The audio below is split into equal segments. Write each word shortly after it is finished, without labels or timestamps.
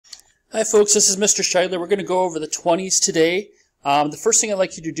Hi folks, this is Mr. Scheidler. We're going to go over the 20s today. The first thing I'd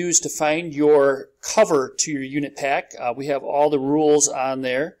like you to do is to find your cover to your unit pack. We have all the rules on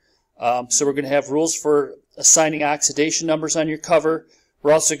there. So we're going to have rules for assigning oxidation numbers on your cover.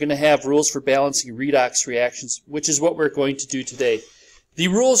 We're also going to have rules for balancing redox reactions, which is what we're going to do today. The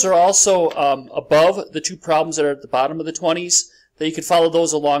rules are also above the two problems that are at the bottom of the 20s, that you can follow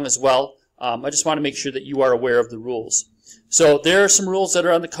those along as well. I just want to make sure that you are aware of the rules. So there are some rules that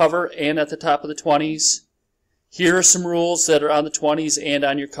are on the cover and at the top of the 20s. Here are some rules that are on the 20s and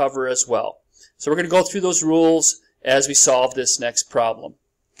on your cover as well. So we're going to go through those rules as we solve this next problem.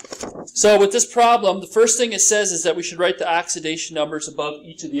 So with this problem, the first thing it says is that we should write the oxidation numbers above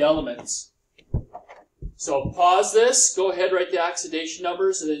each of the elements. So pause this, go ahead, write the oxidation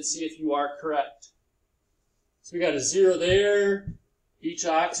numbers, and then see if you are correct. So we got a 0 there. Each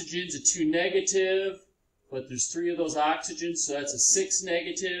oxygen's a 2 negative. But there's 3 of those oxygens, so that's a 6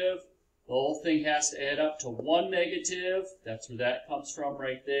 negative. The whole thing has to add up to 1 negative. That's where that comes from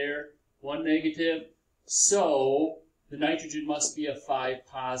right there. 1 negative. So the nitrogen must be a 5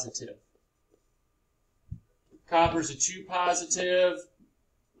 positive. Copper's a 2 positive.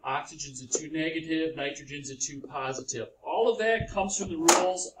 Oxygen's a 2 negative. Nitrogen's a 2 positive. All of that comes from the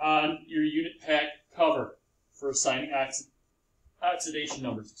rules on your unit pack cover for assigning oxidation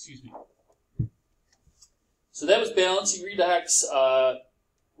numbers. Excuse me. So that was balancing redox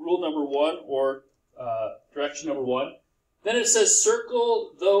rule number 1, or direction number 1. Then it says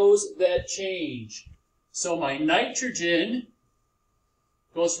circle those that change. So my nitrogen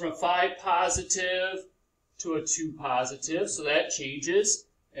goes from a 5 positive to a 2 positive, so that changes.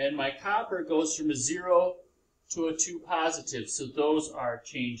 And my copper goes from a 0 to a 2 positive, so those are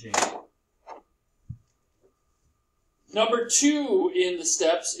changing. Number 2 in the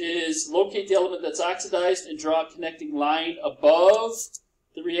steps is locate the element that's oxidized and draw a connecting line above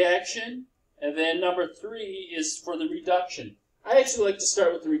the reaction. And then number 3 is for the reduction. I actually like to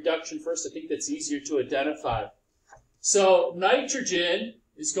start with the reduction first. I think that's easier to identify. So nitrogen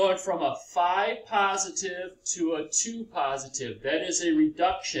is going from a 5 positive to a 2 positive. That is a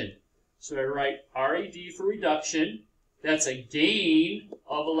reduction. So I write RED for reduction. That's a gain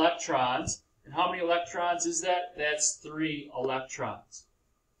of electrons. And how many electrons is that? That's 3 electrons.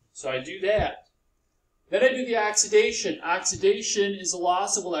 So I do that. Then I do the oxidation. Oxidation is a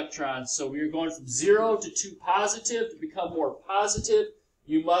loss of electrons. So we are going from 0 to 2 positive. To become more positive,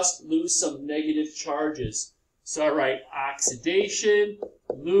 you must lose some negative charges. So I write oxidation,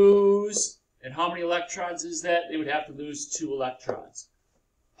 lose, and how many electrons is that? They would have to lose 2 electrons.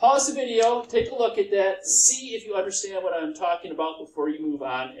 Pause the video, take a look at that, see if you understand what I'm talking about before you move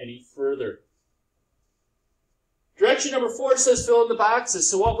on any further. Direction number 4 says fill in the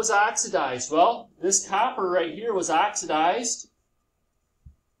boxes. So what was oxidized? Well, this copper right here was oxidized.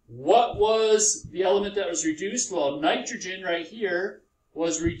 What was the element that was reduced? Well, nitrogen right here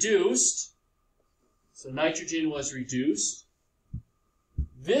was reduced. So nitrogen was reduced.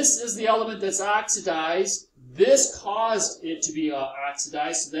 This is the element that's oxidized. This caused it to be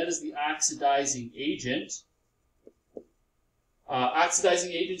oxidized, so that is the oxidizing agent.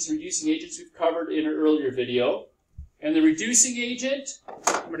 Oxidizing agents, reducing agents we've covered in an earlier video. And the reducing agent,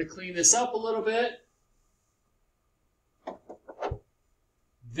 I'm going to clean this up a little bit.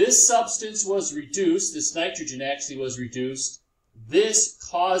 This substance was reduced. This nitrogen actually was reduced. This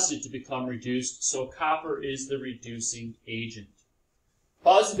caused it to become reduced, so copper is the reducing agent.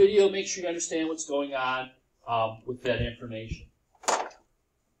 Pause the video, make sure you understand what's going on with that information. All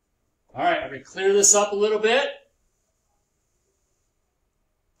right, I'm going to clear this up a little bit.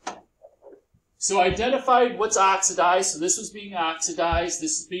 So I identified what's oxidized. So this was being oxidized,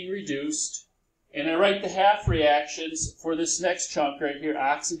 this is being reduced. And I write the half reactions for this next chunk right here,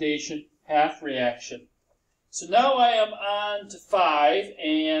 oxidation, half reaction. So now I am on to 5,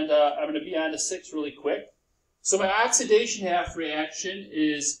 and I'm going to be on to 6 really quick. So my oxidation half reaction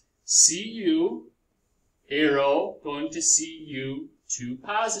is Cu, arrow, going to Cu2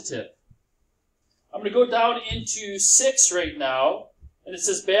 positive. I'm going to go down into 6 right now. And it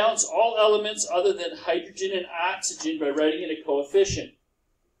says balance all elements other than hydrogen and oxygen by writing in a coefficient.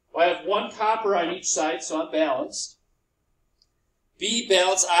 Well, I have 1 copper on each side, so I'm balanced. B,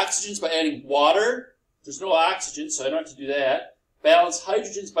 balance oxygens by adding water. There's no oxygen, so I don't have to do that. Balance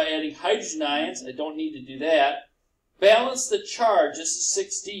hydrogens by adding hydrogen ions. I don't need to do that. Balance the charge. This is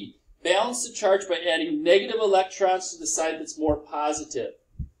 6D. Balance the charge by adding negative electrons to the side that's more positive.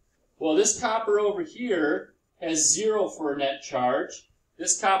 Well, this copper over here has 0 for a net charge.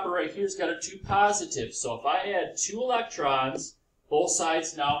 This copper right here's got a 2 positive. So if I add 2 electrons, both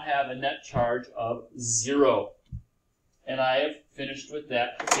sides now have a net charge of 0. And I have finished with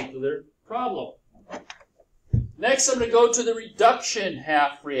that particular problem. Next, I'm going to go to the reduction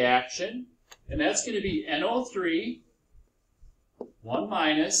half reaction, and that's going to be NO3, 1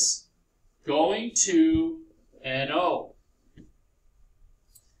 minus, going to NO.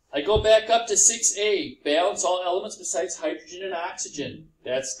 I go back up to 6A, balance all elements besides hydrogen and oxygen.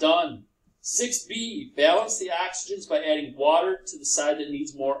 That's done. 6B, balance the oxygens by adding water to the side that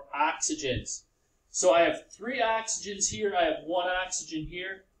needs more oxygens. So I have 3 oxygens here, I have 1 oxygen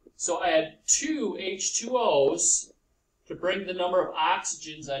here. So I add 2 H2Os to bring the number of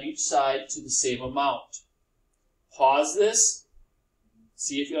oxygens on each side to the same amount. Pause this,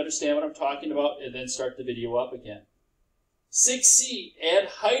 see if you understand what I'm talking about, and then start the video up again. 6C, add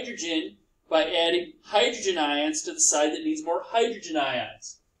hydrogen by adding hydrogen ions to the side that needs more hydrogen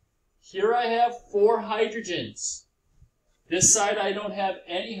ions. Here I have 4 hydrogens. This side I don't have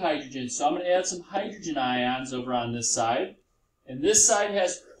any hydrogens, so I'm going to add some hydrogen ions over on this side. And this side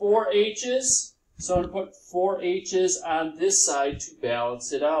has 4 H's, so I'm going to put 4 H's on this side to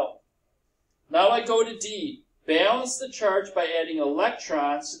balance it out. Now I go to D. Balance the charge by adding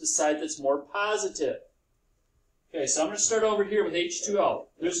electrons to the side that's more positive. Okay, so I'm going to start over here with H2O.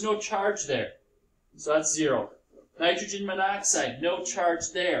 There's no charge there, so that's 0. Nitrogen monoxide, no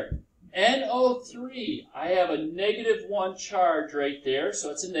charge there. NO3, I have a -1 charge right there, so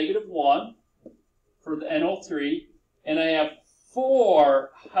it's a -1 for the NO3. And I have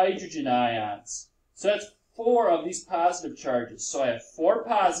 4 hydrogen ions. So that's 4 of these positive charges. So I have 4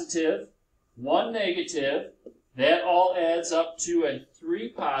 positive, 1 negative. That all adds up to a 3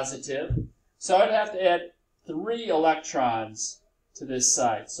 positive. So I'd have to add 3 electrons to this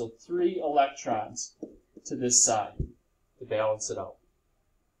side. So 3 electrons to this side to balance it out.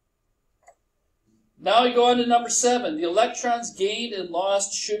 Now we go on to number 7. The electrons gained and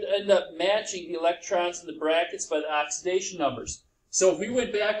lost should end up matching the electrons in the brackets by the oxidation numbers. So if we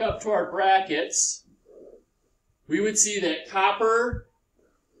went back up to our brackets, we would see that copper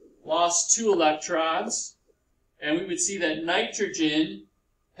lost 2 electrons, and we would see that nitrogen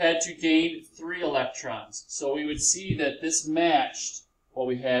had to gain 3 electrons. So we would see that this matched what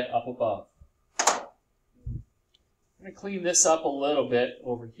we had up above. I'm going to clean this up a little bit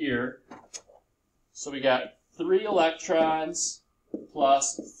over here. So we got 3 electrons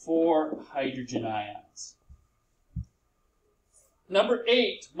plus 4 hydrogen ions. Number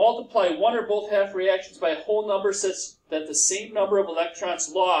 8, multiply one or both half reactions by a whole number such that the same number of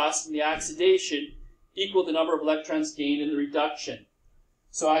electrons lost in the oxidation equal the number of electrons gained in the reduction.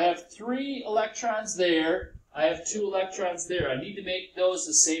 So I have 3 electrons there, I have 2 electrons there. I need to make those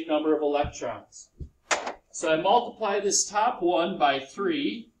the same number of electrons. So I multiply this top one by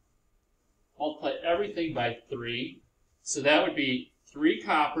 3. Multiply everything by 3. So that would be 3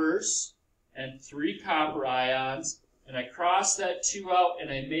 coppers and 3 copper ions. And I cross that 2 out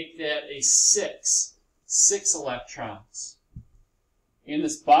and I make that a 6. 6 electrons. In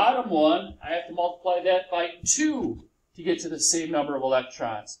this bottom one, I have to multiply that by 2 to get to the same number of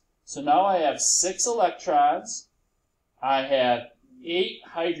electrons. So now I have 6 electrons. I have 8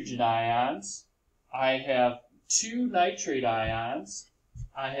 hydrogen ions. I have 2 nitrate ions.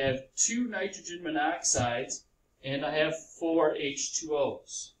 I have 2 nitrogen monoxides, and I have 4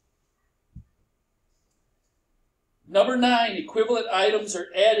 H2Os. Number 9, equivalent items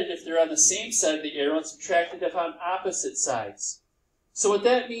are added if they're on the same side of the arrow and subtracted if on opposite sides. So what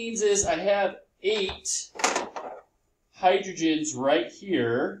that means is I have 8 hydrogens right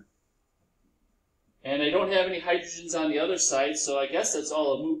here, and I don't have any hydrogens on the other side, so I guess that's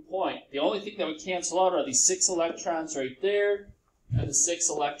all a moot point. The only thing that would cancel out are these 6 electrons right there, and the 6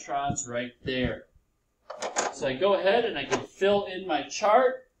 electrons right there. So I go ahead and I can fill in my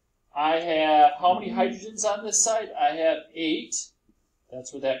chart. I have how many hydrogens on this side? I have 8.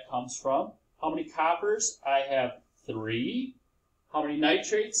 That's where that comes from. How many coppers? I have 3. How many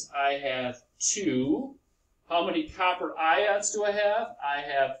nitrates? I have 2. How many copper ions do I have? I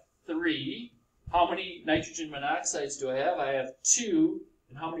have 3. How many nitrogen monoxides do I have? I have 2.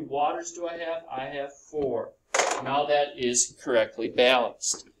 And how many waters do I have? I have 4. Now that is correctly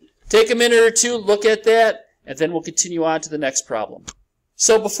balanced. Take a minute or two, look at that, and then we'll continue on to the next problem.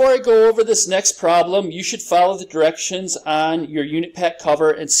 So before I go over this next problem, you should follow the directions on your unit pack cover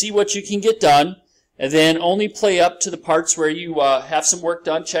and see what you can get done, and then only play up to the parts where you have some work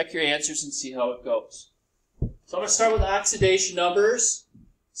done, check your answers, and see how it goes. So I'm going to start with oxidation numbers.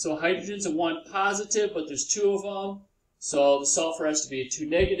 So hydrogen's a 1 positive, but there's 2 of them, so the sulfur has to be a 2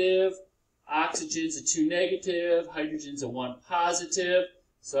 negative. Oxygen's a 2 negative, hydrogen's a 1 positive,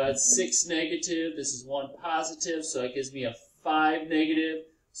 so that's 6 negative, this is 1 positive, so that gives me a 5 negative,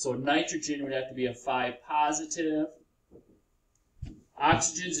 so nitrogen would have to be a 5 positive.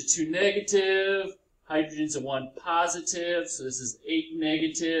 Oxygen's a 2 negative. Hydrogen's a 1 positive. So this is 8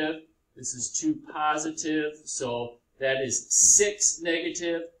 negative. This is 2 positive. So that is 6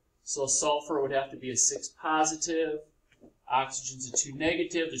 negative. So sulfur would have to be a 6 positive. Oxygen's a 2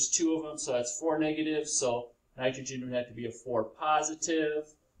 negative. There's 2 of them, so that's 4 negative. So nitrogen would have to be a 4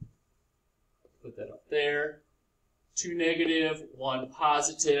 positive. Put that up there. 2 negative, 1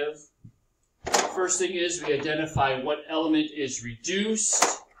 positive. First thing is we identify what element is reduced.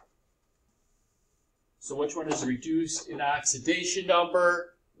 So which one is reduced in oxidation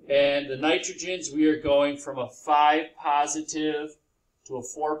number? And the nitrogens, we are going from a 5 positive to a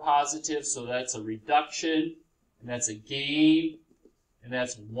 4 positive. So that's a reduction, and that's a gain, and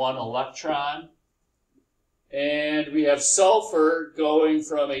that's 1 electron. And we have sulfur going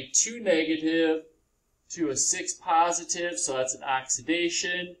from a 2 negative to a 6 positive, so that's an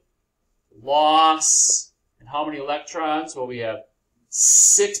oxidation, loss, and how many electrons? Well, we have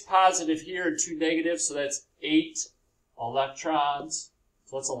 6 positive here and 2 negative, so that's 8 electrons.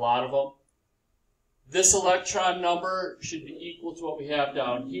 So that's a lot of them. This electron number should be equal to what we have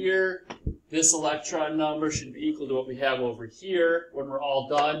down here. This electron number should be equal to what we have over here when we're all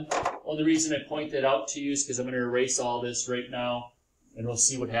done. Only reason I point that out to you is because I'm going to erase all this right now, and we'll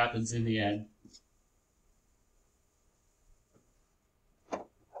see what happens in the end.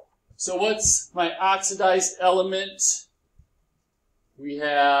 So what's my oxidized element? We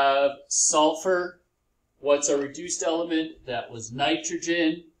have sulfur. What's our reduced element? That was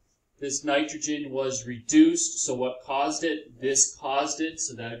nitrogen. This nitrogen was reduced, so what caused it? This caused it,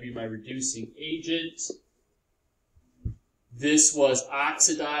 so that would be my reducing agent. This was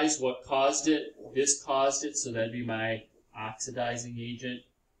oxidized. What caused it? This caused it, so that would be my oxidizing agent.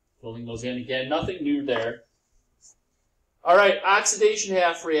 Filling those in again. Nothing new there. All right, oxidation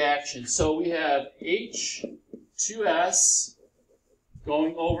half reaction. So we have H2S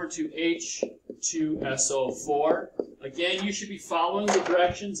going over to H2SO4. Again, you should be following the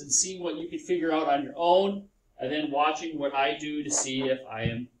directions and seeing what you can figure out on your own, and then watching what I do to see if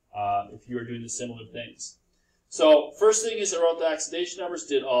if you are doing the similar things. So first thing is I wrote the oxidation numbers,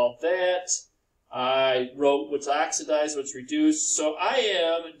 did all that. I wrote what's oxidized, what's reduced. So I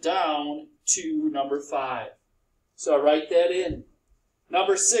am down to number 5. So I write that in.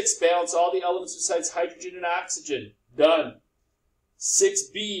 Number 6, balance all the elements besides hydrogen and oxygen. Done.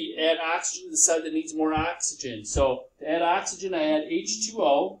 6b, add oxygen to the side that needs more oxygen. So to add oxygen, I add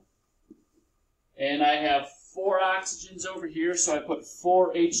H2O. And I have 4 oxygens over here, so I put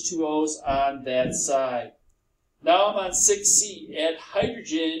 4 H2Os on that side. Now I'm on 6c, add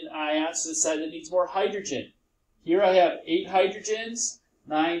hydrogen ions to the side that needs more hydrogen. Here I have 8 hydrogens,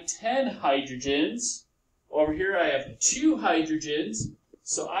 9, 10 hydrogens. Over here I have 2 hydrogens,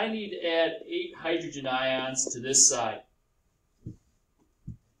 so I need to add 8 hydrogen ions to this side.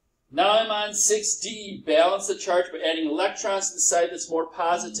 Now I'm on 6d, balance the charge by adding electrons to the side that's more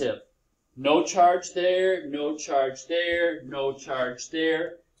positive. No charge there, no charge there, no charge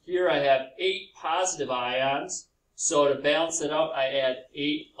there. Here I have 8 positive ions, so to balance it out I add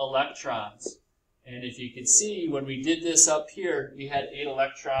 8 electrons. And if you can see, when we did this up here, we had 8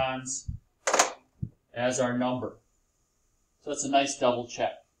 electrons as our number. So that's a nice double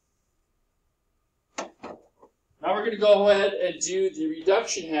check. Now we're going to go ahead and do the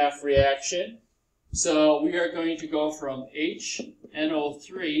reduction half reaction. So we are going to go from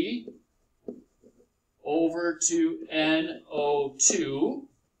HNO3 over to NO2.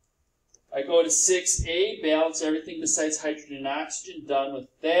 I go to 6A, balance everything besides hydrogen and oxygen. Done with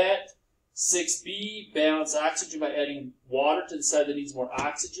that. 6B, balance oxygen by adding water to the side that needs more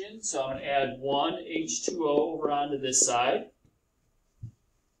oxygen. So I'm going to add 1 H2O over onto this side.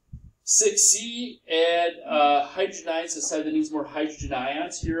 6C, add hydrogen ions to the side that needs more hydrogen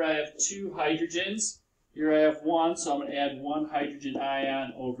ions. Here I have 2 hydrogens. Here I have 1, so I'm going to add 1 hydrogen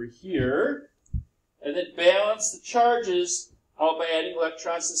ion over here. And then balance the charges out by adding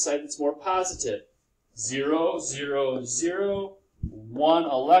electrons to the side that's more positive. 0, 0, 0, 1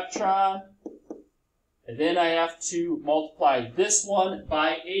 electron. And then I have to multiply this one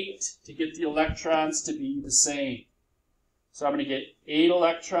by 8 to get the electrons to be the same. So I'm going to get 8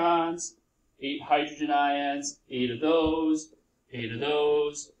 electrons, 8 hydrogen ions, 8 of those, 8 of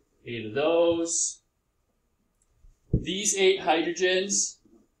those, 8 of those. These 8 hydrogens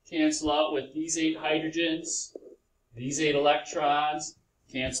cancel out with these 8 hydrogens. These 8 electrons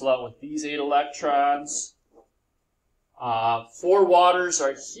cancel out with these 8 electrons. 4 waters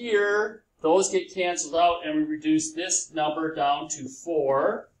are here. Those get canceled out, and we reduce this number down to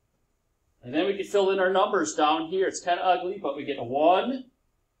 4. And then we can fill in our numbers down here. It's kind of ugly, but we get a 1.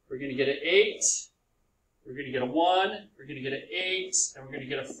 We're going to get an 8. We're going to get a 1, we're going to get an 8, and we're going to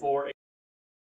get a 4.